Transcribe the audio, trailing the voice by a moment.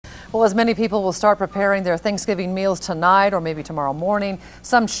Well, as many people will start preparing their Thanksgiving meals tonight or maybe tomorrow morning,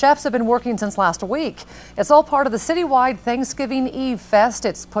 some chefs have been working since last week. It's all part of the citywide Thanksgiving Eve Fest.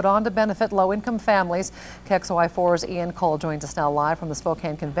 It's put on to benefit low-income families. KXLY4's Ian Cull joins us now live from the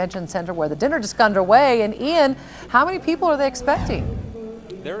Spokane Convention Center where the dinner just got underway. And Ian, how many people are they expecting?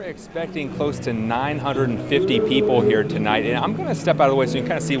 They're expecting close to 950 people here tonight, and I'm going to step out of the way so you can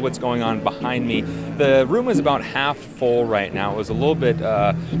kind of see what's going on behind me. The room is about half full right now. It was a little bit,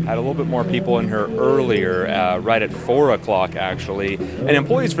 had a little bit more people in here earlier, right at 4 o'clock actually. And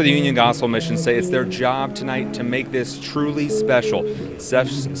employees for the Union Gospel Mission say it's their job tonight to make this truly special.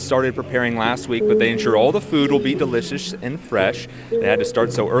 Chefs started preparing last week, but they ensure all the food will be delicious and fresh. They had to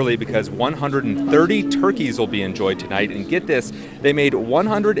start so early because 130 turkeys will be enjoyed tonight. And get this, they made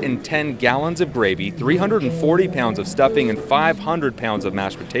 110 gallons of gravy, 340 pounds of stuffing, and 500 pounds of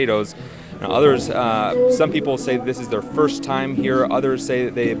mashed potatoes. Now others, some people say this is their first time here. Others say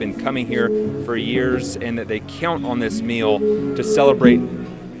that they have been coming here for years and that they count on this meal to celebrate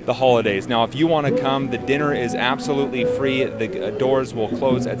the holidays. Now, if you want to come, the dinner is absolutely free. The doors will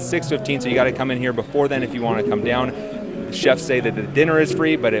close at 6:15, so you got to come in here before then if you want to come down. The chefs say that the dinner is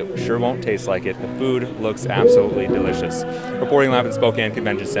free, but it sure won't taste like it. The food looks absolutely delicious. Reporting live at the Spokane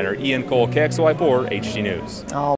Convention Center, Ian Cull, KXLY4 HD News.